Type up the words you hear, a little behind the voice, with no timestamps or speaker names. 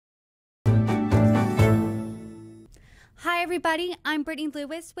Hi, everybody. I'm Brittany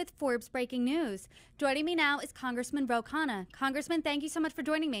Lewis with Forbes Breaking News. Joining me now is Congressman Khanna. Congressman, thank you so much for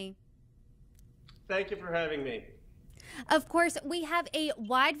joining me. Thank you for having me. Of course, we have a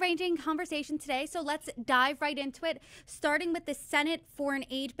wide-ranging conversation today, so let's dive right into it, starting with the Senate Foreign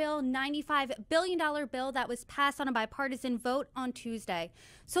Aid Bill, $95 billion bill that was passed on a bipartisan vote on Tuesday.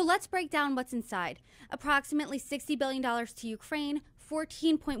 So let's break down what's inside. Approximately $60 billion to Ukraine,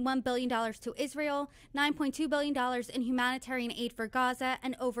 $14.1 billion to Israel, $9.2 billion in humanitarian aid for Gaza,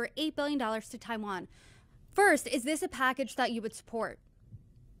 and over $8 billion to Taiwan. First, is this a package that you would support?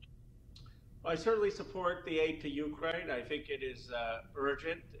 I certainly support the aid to Ukraine. I think it is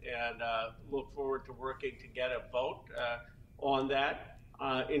urgent and look forward to working to get a vote on that.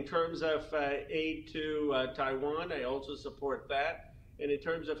 In terms of aid to Taiwan, I also support that. And in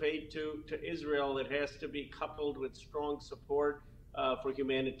terms of aid to Israel, it has to be coupled with strong support for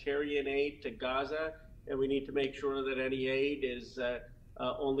humanitarian aid to Gaza. And we need to make sure that any aid is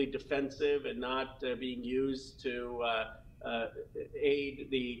only defensive and not being used to aid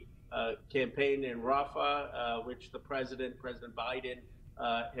the campaign in Rafah, which the President Biden,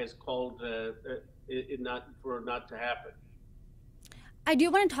 has called not to happen. I do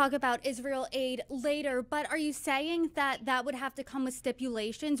want to talk about Israel aid later, but are you saying that that would have to come with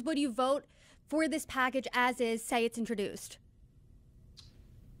stipulations? Would you vote for this package as is, say it's introduced?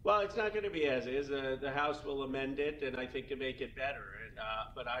 Well, it's not going to be as is. The House will amend it, and I think to make it better.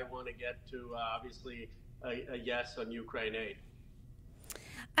 But I want to get to, obviously, a yes on Ukraine aid.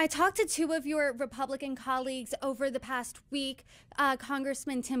 I talked to two of your Republican colleagues over the past week,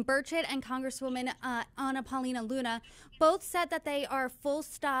 Congressman Tim Burchett and Congresswoman Anna Paulina Luna. Both said that they are full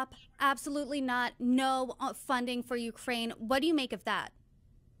stop, absolutely not, no funding for Ukraine. What do you make of that?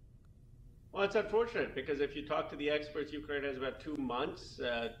 Well, it's unfortunate because if you talk to the experts, Ukraine has about 2 months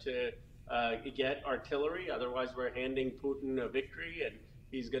to get artillery. Otherwise, we're handing Putin a victory, and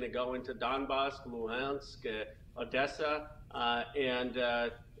he's going to go into Donbass, Luhansk, Odessa, and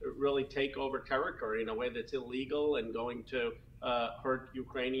really take over territory in a way that's illegal and going to hurt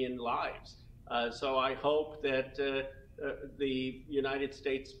Ukrainian lives. So I hope that the United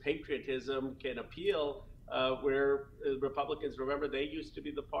States patriotism can appeal where Republicans, remember, they used to be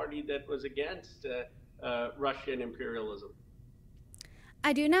the party that was against Russian imperialism.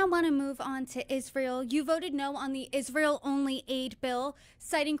 I do now want to move on to Israel. You voted no on the Israel-only aid bill,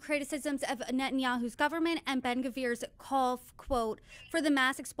 citing criticisms of Netanyahu's government and Ben-Gvir's call, quote, for the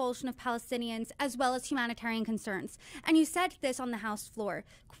mass expulsion of Palestinians, as well as humanitarian concerns. And you said this on the House floor,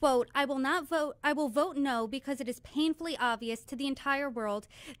 quote, I will vote no because it is painfully obvious to the entire world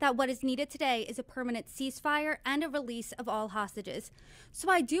that what is needed today is a permanent ceasefire and a release of all hostages. So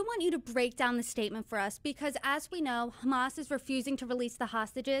I do want you to break down the statement for us because, as we know, Hamas is refusing to release the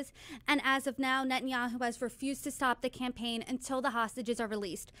hostages, and as of now, Netanyahu has refused to stop the campaign until the hostages are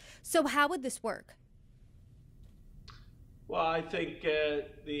released. So how would this work? Well, I think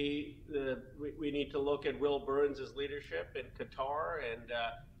we need to look at Will Burns' leadership in Qatar and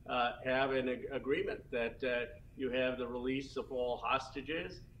have an agreement that you have the release of all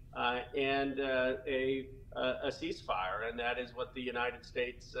hostages and a ceasefire, and that is what the United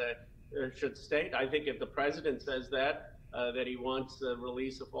States should state. I think if the president says that he wants the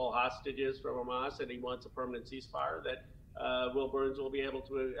release of all hostages from Hamas and he wants a permanent ceasefire, that Will Burns will be able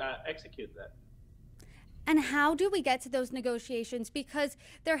to execute that. And how do we get to those negotiations? Because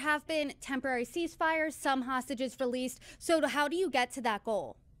there have been temporary ceasefires, some hostages released. So how do you get to that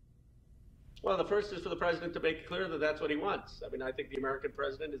goal? Well, the first is for the president to make it clear that that's what he wants. I mean, I think the American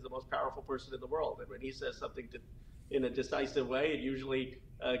president is the most powerful person in the world. And when he says something in a decisive way, it usually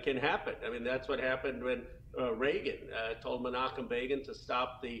can happen. I mean, that's what happened when Reagan told Menachem Begin to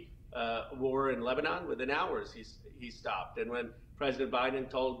stop the war in Lebanon. Within hours, he stopped. And when President Biden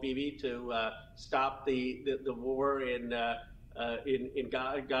told Bibi to stop the war in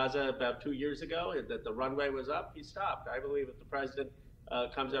Gaza about 2 years ago, and that the runway was up, he stopped. I believe if the president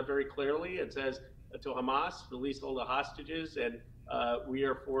comes out very clearly and says to Hamas, release all the hostages, and we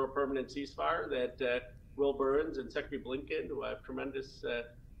are for a permanent ceasefire, that Will Burns and Secretary Blinken, who I have tremendous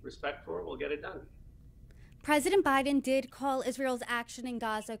respect for, will get it done. President Biden did call Israel's action in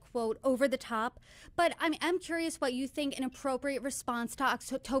Gaza, quote, over the top. But I'm curious what you think an appropriate response to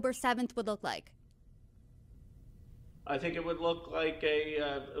October 7th would look like. I think it would look like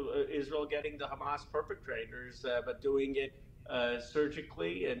Israel getting the Hamas perpetrators, but doing it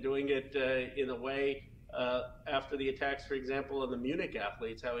surgically and doing it in a way after the attacks, for example, on the Munich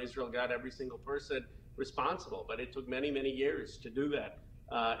athletes, how Israel got every single person responsible. But it took many, many years to do that.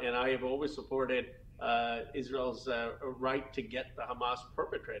 And I have always supported Israel's right to get the Hamas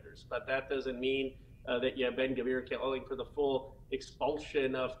perpetrators. But that doesn't mean that you have Ben-Gvir calling for the full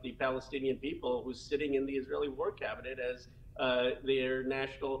expulsion of the Palestinian people who's sitting in the Israeli war cabinet as their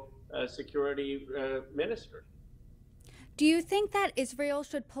national security minister. Do you think that Israel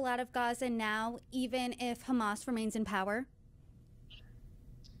should pull out of Gaza now, even if Hamas remains in power?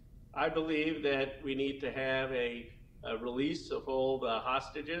 I believe that we need to have a release of all the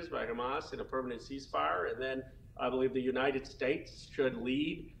hostages by Hamas and a permanent ceasefire. And then I believe the United States should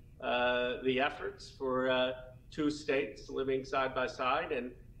lead the efforts for two states living side by side.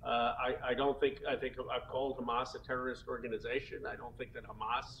 And I think I've called Hamas a terrorist organization. I don't think that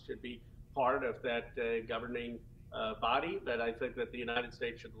Hamas should be part of that governing body, but I think that the United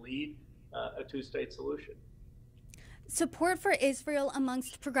States should lead a two-state solution. Support for Israel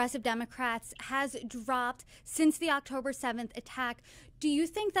amongst progressive Democrats has dropped since the October 7th attack. Do you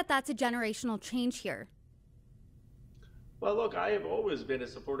think that that's a generational change here? Well, look, I have always been a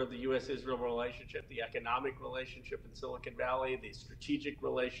supporter of the U.S.-Israel relationship, the economic relationship in Silicon Valley, the strategic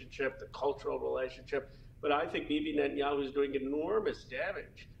relationship, the cultural relationship. But I think Bibi Netanyahu is doing enormous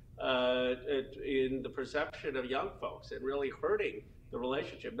damage in the perception of young folks and really hurting the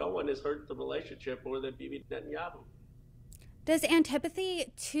relationship. No one has hurt the relationship more than Bibi Netanyahu. Does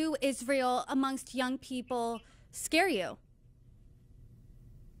antipathy to Israel amongst young people scare you?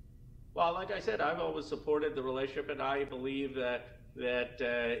 Well, like I said, I've always supported the relationship, and I believe that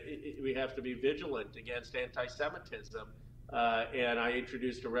we have to be vigilant against anti-Semitism. And I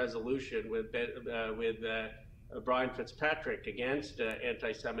introduced a resolution with Brian Fitzpatrick against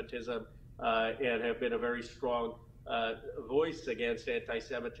anti-Semitism, and have been a very strong voice against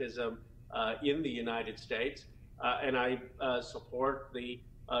anti-Semitism in the United States. And I support the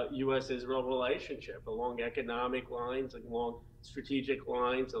U.S.-Israel relationship along economic lines, along strategic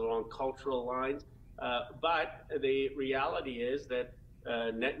lines, along cultural lines. But the reality is that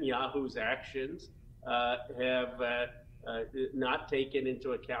Netanyahu's actions have not taken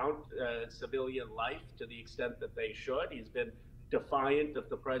into account civilian life to the extent that they should. He's been defiant of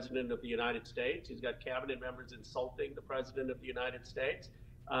the President of the United States. He's got cabinet members insulting the President of the United States.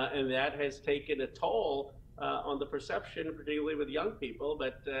 And that has taken a toll on the perception, particularly with young people.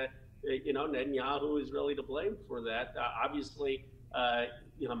 But, Netanyahu is really to blame for that. Obviously,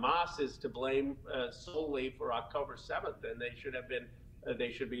 Hamas is to blame solely for October 7th, and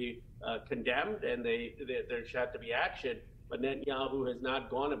they should be condemned, and there should have to be action. But Netanyahu has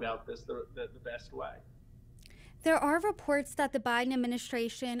not gone about this the best way. There are reports that the Biden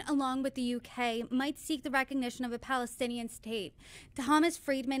administration, along with the UK, might seek the recognition of a Palestinian state. Thomas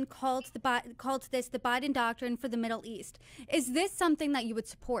Friedman called this the Biden Doctrine for the Middle East. Is this something that you would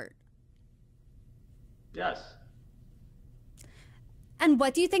support? Yes. And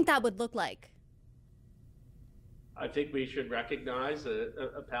what do you think that would look like? I think we should recognize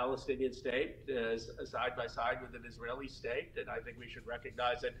a Palestinian state as side by side with an Israeli state, and I think we should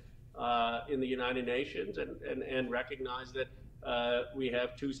recognize it in the United Nations, and recognize that we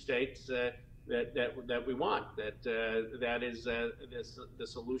have two states that we want. That is the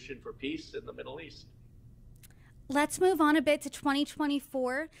solution for peace in the Middle East. Let's move on a bit to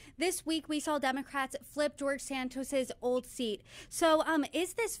 2024. This week, we saw Democrats flip George Santos's old seat. So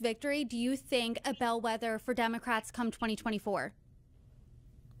is this victory, do you think, a bellwether for Democrats come 2024?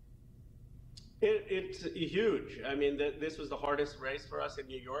 It's huge. I mean, this was the hardest race for us in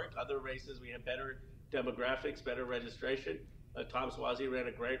New York. Other races, we had better demographics, better registration. Tom Suozzi ran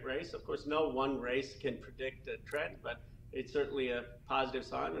a great race. Of course, no one race can predict a trend, but it's certainly a positive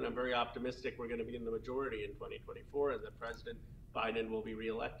sign, and I'm very optimistic we're going to be in the majority in 2024 and that President Biden will be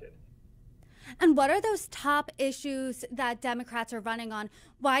reelected. And what are those top issues that Democrats are running on?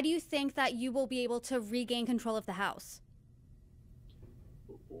 Why do you think that you will be able to regain control of the House?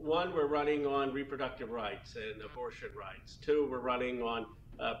 One, we're running on reproductive rights and abortion rights. Two, we're running on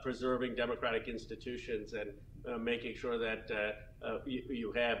preserving democratic institutions and making sure that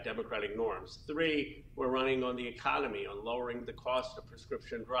you have democratic norms. Three, we're running on the economy, on lowering the cost of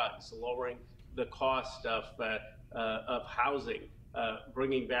prescription drugs, lowering the cost of housing,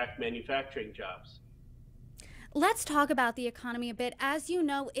 bringing back manufacturing jobs. Let's talk about the economy a bit. As you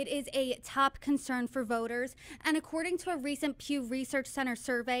know, it is a top concern for voters. And according to a recent Pew Research Center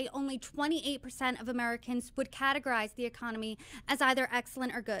survey, only 28% of Americans would categorize the economy as either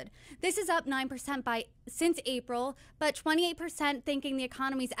excellent or good. This is up 9% since April, but 28% thinking the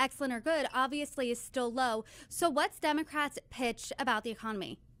economy is excellent or good obviously is still low. So what's Democrats' pitch about the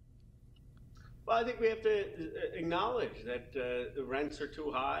economy? Well, I think we have to acknowledge that the rents are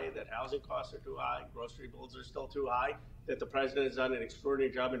too high, that housing costs are too high, grocery bills are still too high, that the president has done an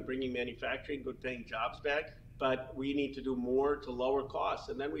extraordinary job in bringing manufacturing, good-paying jobs back, but we need to do more to lower costs.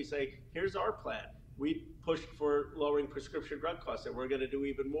 And then we say, here's our plan. We pushed for lowering prescription drug costs, and we're going to do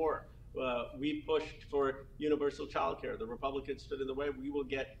even more. We pushed for universal child care. The Republicans stood in the way. We will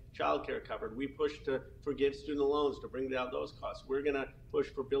get child care covered. We pushed to forgive student loans to bring down those costs. We're going to push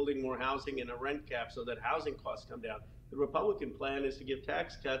for building more housing and a rent cap so that housing costs come down. The Republican plan is to give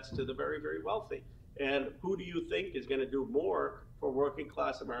tax cuts to the very, very wealthy. And who do you think is going to do more for working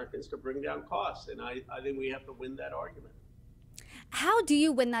class Americans to bring down costs? And I think we have to win that argument. How do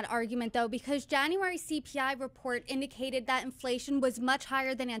you win that argument, though? Because January CPI report indicated that inflation was much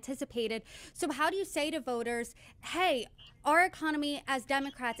higher than anticipated. So how do you say to voters, hey, our economy as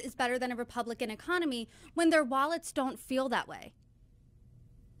Democrats is better than a Republican economy when their wallets don't feel that way?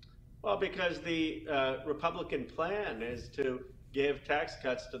 Well, because the Republican plan is to give tax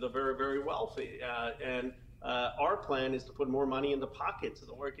cuts to the very, very wealthy. Our plan is to put more money in the pockets of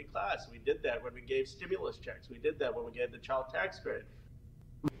the working class. We did that when we gave stimulus checks. We did that when we gave the child tax credit.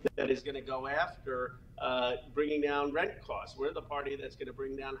 That is going to go after bringing down rent costs. We're the party that's going to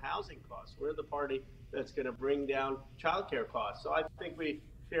bring down housing costs. We're the party that's going to bring down child care costs. So I think we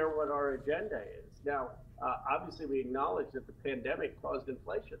share what our agenda is. Now, obviously, we acknowledge that the pandemic caused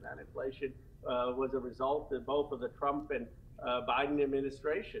inflation. That inflation was a result of both of the Trump and Biden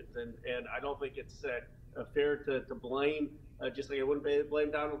administrations. And I don't think it's fair to blame, just like I wouldn't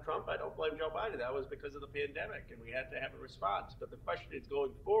blame Donald Trump, I don't blame Joe Biden. That was because of the pandemic, and we had to have a response. But the question is,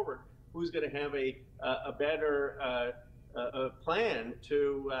 going forward, who's going to have a better plan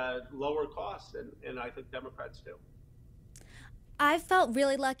to lower costs? And I think Democrats do. I've felt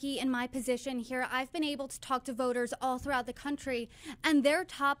really lucky in my position here. I've been able to talk to voters all throughout the country, and their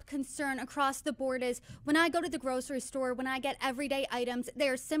top concern across the board is when I go to the grocery store, when I get everyday items, they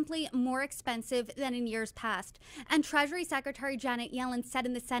are simply more expensive than in years past. And Treasury Secretary Janet Yellen said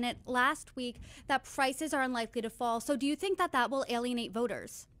in the Senate last week that prices are unlikely to fall. So do you think that that will alienate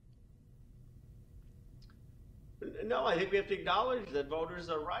voters? No, I think we have to acknowledge that voters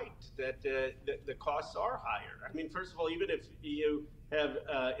are right, that the costs are higher. I mean, first of all, even if you have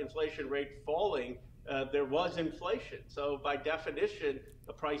inflation rate falling, there was inflation. So by definition,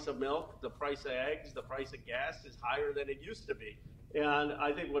 the price of milk, the price of eggs, the price of gas is higher than it used to be. And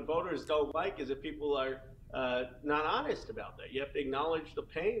I think what voters don't like is that people are not honest about that. You have to acknowledge the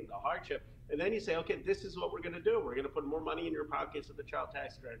pain, the hardship. And then you say, okay, this is what we're going to do. We're going to put more money in your pockets with the child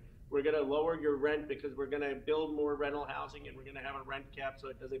tax credit. We're going to lower your rent because we're going to build more rental housing, and we're going to have a rent cap so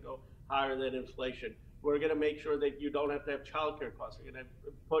it doesn't go higher than inflation. We're going to make sure that you don't have to have child care costs. We're going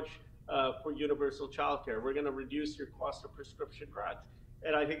to push for universal child care. We're going to reduce your cost of prescription drugs.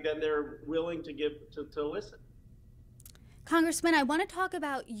 And I think then they're willing to listen. Congressman, I want to talk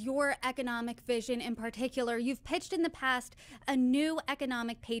about your economic vision in particular. You've pitched in the past a new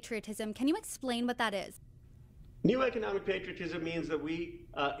economic patriotism. Can you explain what that is? New economic patriotism means that we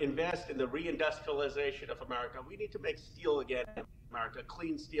invest in the reindustrialization of America. We need to make steel again in America,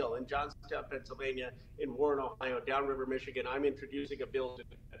 clean steel. In Johnstown, Pennsylvania, in Warren, Ohio, downriver Michigan, I'm introducing a bill to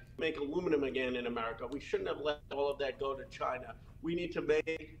make aluminum again in America. We shouldn't have let all of that go to China. We need to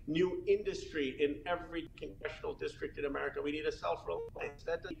make new industry in every congressional district in America. We need a self-reliance.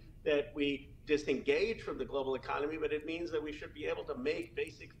 That doesn't mean that we disengage from the global economy, but it means that we should be able to make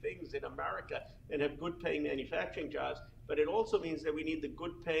basic things in America and have good-paying manufacturing jobs. But it also means that we need the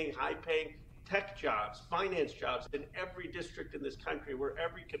good-paying, high-paying tech jobs, finance jobs in every district in this country, where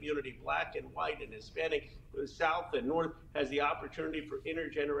every community, black and white and Hispanic, South and North, has the opportunity for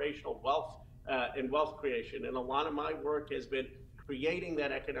intergenerational wealth and wealth creation. And a lot of my work has been creating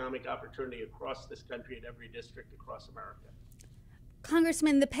that economic opportunity across this country in every district across America.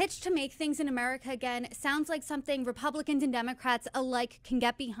 Congressman, the pitch to make things in America again sounds like something Republicans and Democrats alike can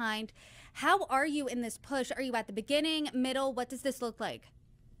get behind. How are you in this push? Are you at the beginning, middle? What does this look like?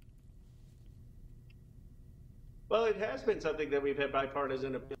 Well, it has been something that we've had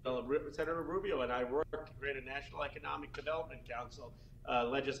bipartisan appeal. Senator Rubio and I worked to create a National Economic Development Council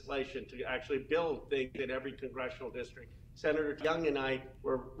legislation to actually build things in every congressional district. Senator Young and I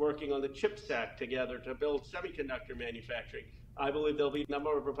were working on the CHIPS Act together to build semiconductor manufacturing. I believe there'll be a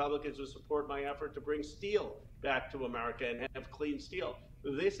number of Republicans who support my effort to bring steel back to America and have clean steel.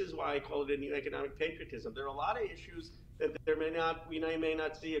 This is why I call it a new economic patriotism. There are a lot of issues that we may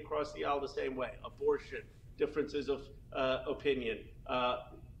not see across the aisle the same way. Abortion, differences of opinion,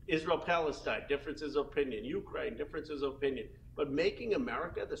 Israel-Palestine, differences of opinion, Ukraine, differences of opinion. But making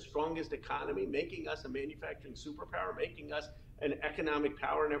America the strongest economy, making us a manufacturing superpower, making us an economic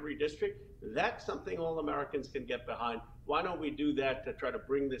power in every district, that's something all Americans can get behind. Why don't we do that to try to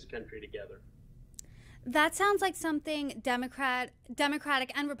bring this country together? That sounds like something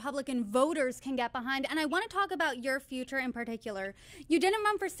Democratic and Republican voters can get behind. And I want to talk about your future in particular. You didn't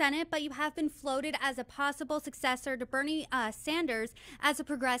run for Senate, but you have been floated as a possible successor to Bernie Sanders as a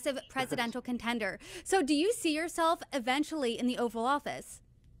progressive presidential contender. So do you see yourself eventually in the Oval Office?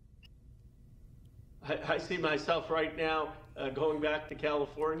 I see myself right now going back to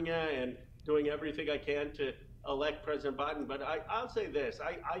California and doing everything I can to elect President Biden. But I'll say this,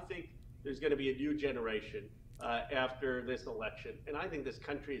 I think there's going to be a new generation after this election. And I think this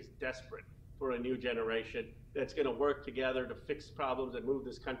country is desperate for a new generation that's going to work together to fix problems and move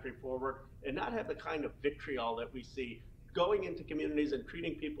this country forward and not have the kind of vitriol that we see going into communities and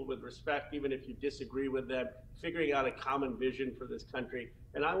treating people with respect, even if you disagree with them, figuring out a common vision for this country.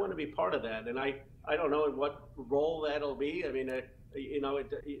 And I want to be part of that. And I don't know in what role that'll be. I mean,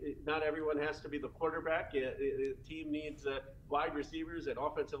 not everyone has to be the quarterback. The team needs wide receivers and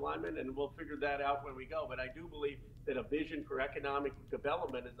offensive linemen, and we'll figure that out when we go. But I do believe that a vision for economic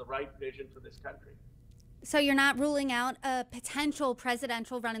development is the right vision for this country. So you're not ruling out a potential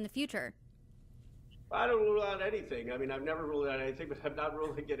presidential run in the future? I don't rule out anything. I mean, I've never ruled out anything, but I'm not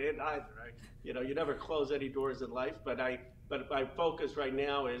ruling it in either. You never close any doors in life. But my focus right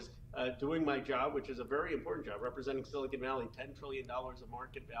now is doing my job, which is a very important job, representing Silicon Valley, $10 trillion of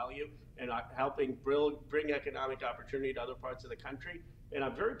market value, and helping bring economic opportunity to other parts of the country. And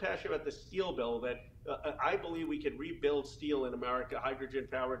I'm very passionate about the steel bill that I believe we can rebuild steel in America,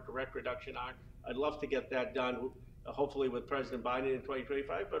 hydrogen-powered direct reduction iron. I'd love to get that done, hopefully with President Biden in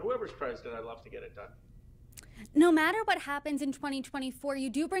 2025, but whoever's president, I'd love to get it done. No matter what happens in 2024, you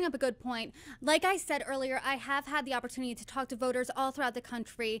do bring up a good point. Like I said earlier, I have had the opportunity to talk to voters all throughout the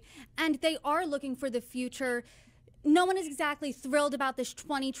country, and they are looking for the future. No one is exactly thrilled about this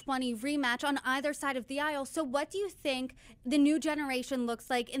 2020 rematch on either side of the aisle. So what do you think the new generation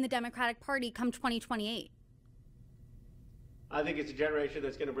looks like in the Democratic Party come 2028? I think it's a generation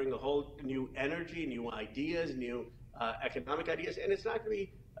that's going to bring a whole new energy, new ideas, new economic ideas, and it's not going to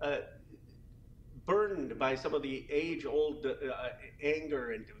be burdened by some of the age-old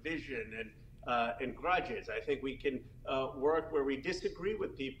anger and division and grudges. I think we can work where we disagree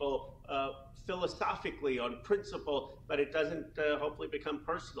with people philosophically on principle, but it doesn't hopefully become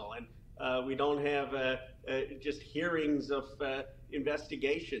personal. And we don't have just hearings of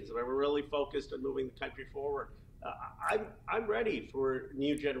investigations where we're really focused on moving the country forward. I'm ready for a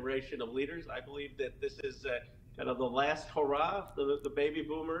new generation of leaders. I believe that this is kind of the last hurrah for the baby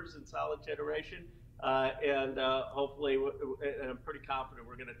boomers and solid generation. And hopefully, and I'm pretty confident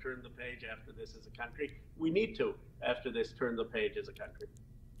we're going to turn the page after this as a country. We need to, after this, turn the page as a country.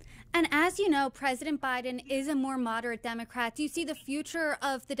 And as you know, President Biden is a more moderate Democrat. Do you see the future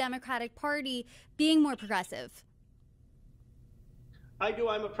of the Democratic Party being more progressive? I do.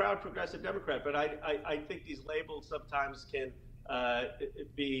 I'm a proud progressive Democrat, but I think these labels sometimes can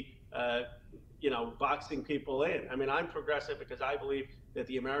be, boxing people in. I mean, I'm progressive because I believe that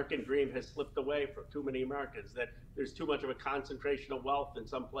the American dream has slipped away for too many Americans, that there's too much of a concentration of wealth in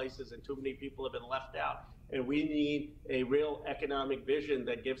some places and too many people have been left out. And we need a real economic vision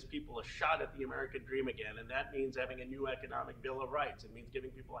that gives people a shot at the American dream again. And that means having a new economic Bill of Rights. It means giving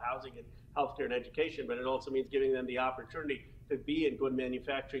people housing and healthcare and education, but it also means giving them the opportunity to be in good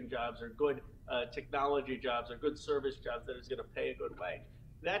manufacturing jobs or good technology jobs or good service jobs that is going to pay a good wage.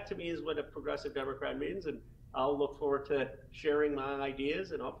 That to me is what a progressive Democrat means. And I'll look forward to sharing my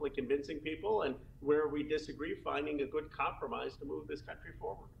ideas and hopefully convincing people, and where we disagree, finding a good compromise to move this country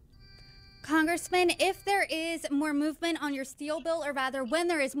forward. Congressman, if there is more movement on your steel bill, or rather when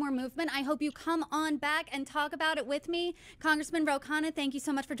there is more movement, I hope you come on back and talk about it with me. Congressman Khanna, thank you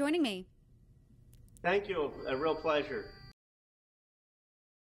so much for joining me. Thank you. A real pleasure.